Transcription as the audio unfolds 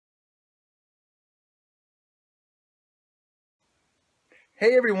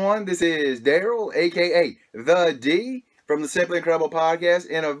Hey everyone, this is Daryl, aka The D from the Simply Incredible podcast,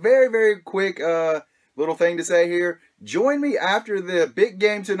 and a very quick little thing to say here. Join me after the big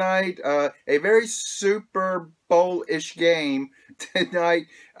game tonight, a very Super Bowl-ish game tonight.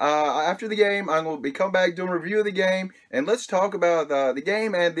 After the game, I'm going to be coming back doing a review of the game, and let's talk about the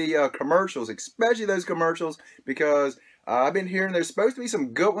game and the commercials, especially those commercials, because I've been hearing there's supposed to be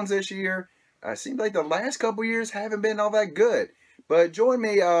some good ones this year. Seems like the last couple years haven't been all that good. But join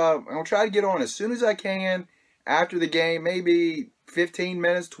me, I'll try to get on as soon as I can after the game, maybe 15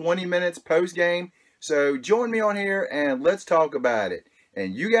 minutes, 20 minutes post-game. So join me on here and let's talk about it.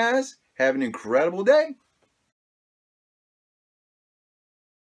 And you guys have an incredible day.